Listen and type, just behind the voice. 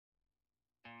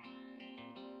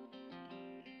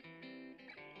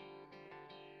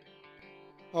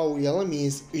How young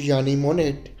is Yanni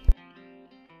Monett?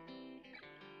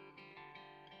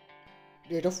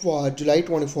 Date of birth July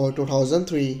 24,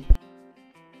 2003.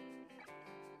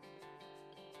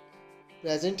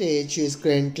 Present age she is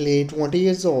currently 20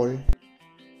 years old.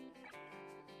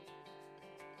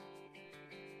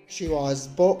 She was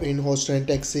born in Houston,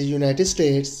 Texas, United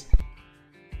States.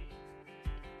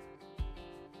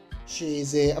 She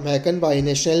is an American by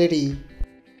nationality.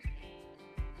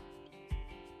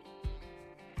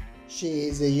 She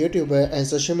is a YouTuber and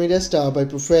social media star by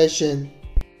profession.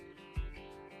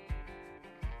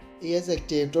 Years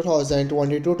active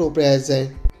 2022 to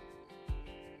present.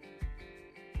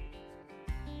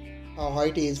 Her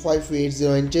height is 5 feet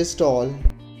 0 inches tall.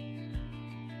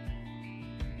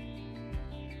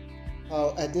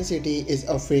 Her ethnicity is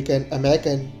African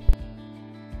American.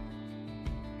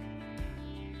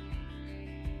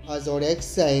 Her zodiac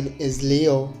sign is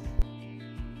Leo.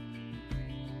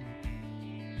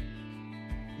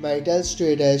 Marital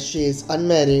status, she is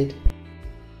unmarried.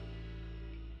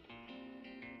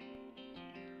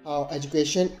 Her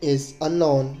education is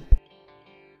unknown.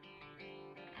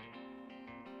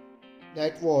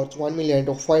 Net worth $1 million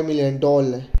to $5 million.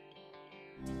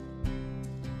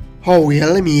 Her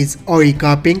real name is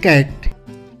Pinkett.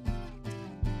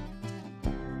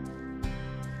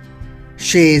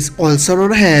 She is also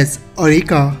known as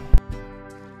Erica.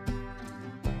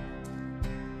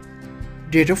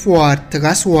 Date of birth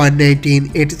August 1,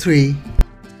 1983.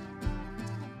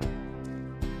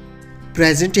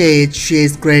 Present age she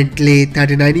is currently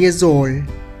 39 years old.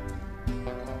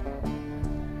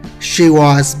 She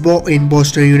was born in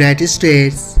Boston, United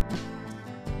States.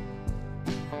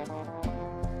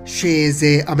 She is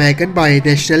an American by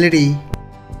nationality.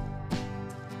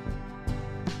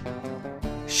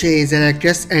 She is an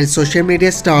actress and social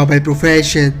media star by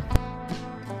profession.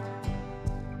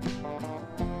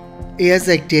 Years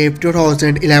active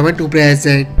 2011 to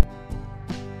present.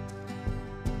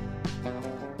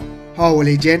 Her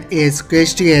religion is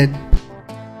Christian.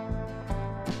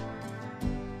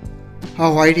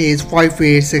 Her height is 5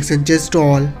 feet 6 inches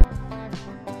tall.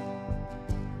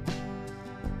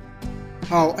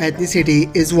 Her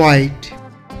ethnicity is white.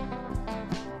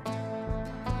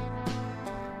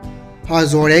 Her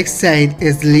zodiac sign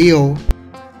is Leo.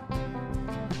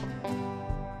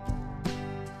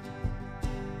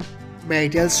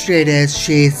 Marital status,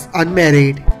 she is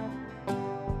unmarried.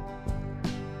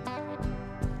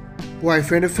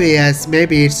 Boyfriend affairs,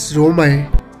 maybe it's rumor.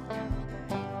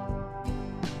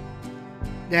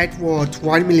 Net worth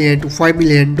 $1 million to $5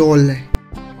 million.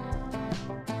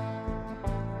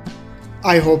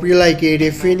 I hope you like it.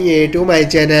 If you're new to my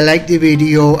channel, like the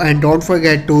video and don't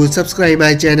forget to subscribe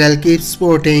my channel. Keep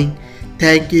supporting.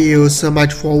 Thank you so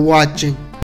much for watching.